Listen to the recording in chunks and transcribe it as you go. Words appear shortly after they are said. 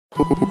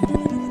All these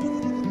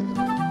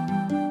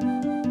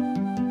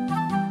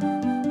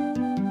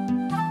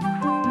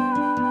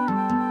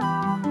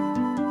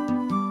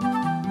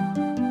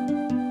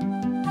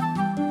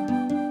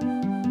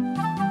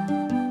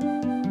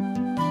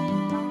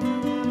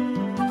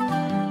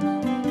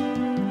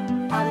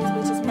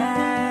bitches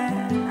mad,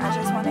 I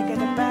just wanna get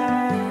it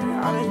back.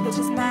 All these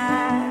bitches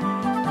mad.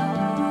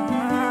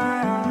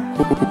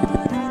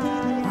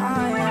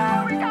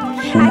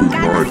 I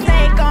got the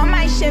snake on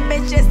my shit,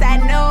 bitches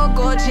that new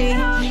Gucci.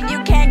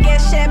 You can't get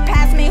shit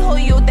past me, who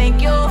you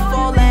think you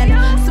fooling?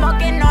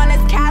 Smoking on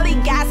this Cali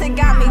gas, it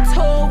got me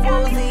too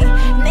woozy.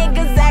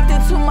 Niggas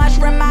acting too much,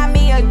 remind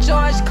me of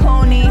George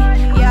Clooney.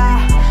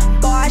 Yeah,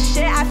 boss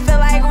shit, I feel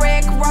like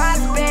Rick Ross,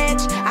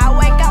 bitch. I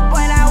wake up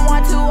when I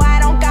want to, I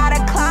don't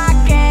gotta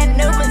clock in.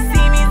 New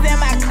Bassini's in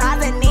my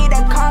closet, need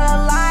to call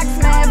a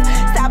locksmith.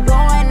 Stop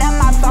blowing up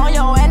my phone,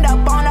 you'll end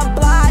up on a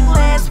block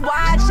list.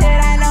 Watch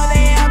it, I know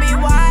they'll be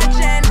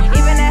watching.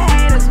 Even the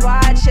haters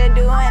watch it,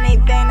 do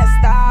anything to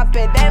stop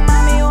it. They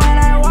love me when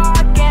I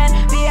walk in,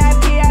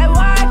 VIP I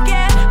walk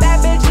in. Bad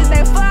bitches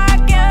they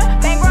flocking,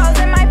 bankrolls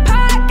in my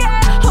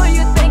pocket. Who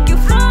you think you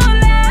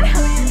fooling?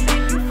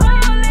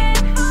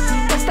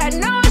 It's that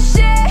new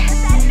shit,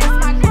 it's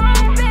my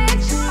grown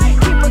bitch.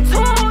 Keep it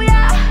to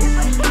ya,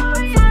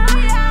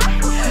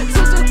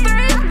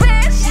 223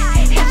 bitch.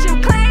 Hit you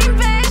clean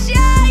bitch,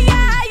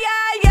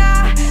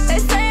 yeah. They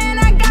saying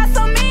I got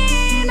so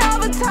mean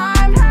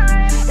overtime.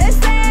 They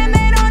saying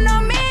they don't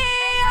know me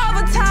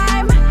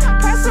overtime.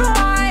 Press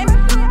rewind,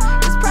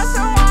 just press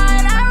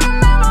rewind. I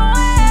remember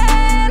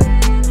when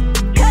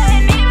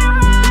couldn't even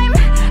rhyme.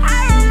 I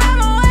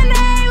remember when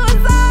they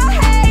was all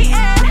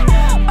hating,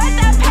 but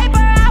that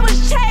paper I was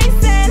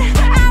chasing.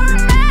 I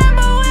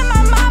remember when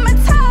my mama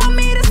told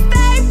me to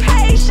stay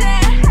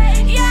patient.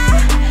 Yeah,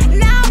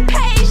 now I'm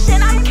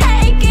patient, I'm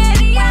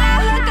caking. Yeah,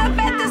 I look up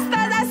at the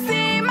stars, I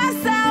see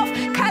myself,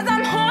 'cause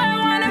I'm who I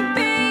wanna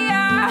be.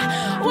 Yeah,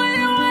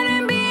 wouldn't wanna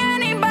be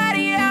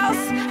anybody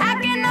else. I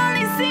can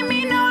only see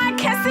me, no, I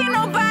can't see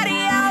nobody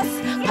else.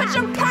 Put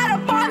your pride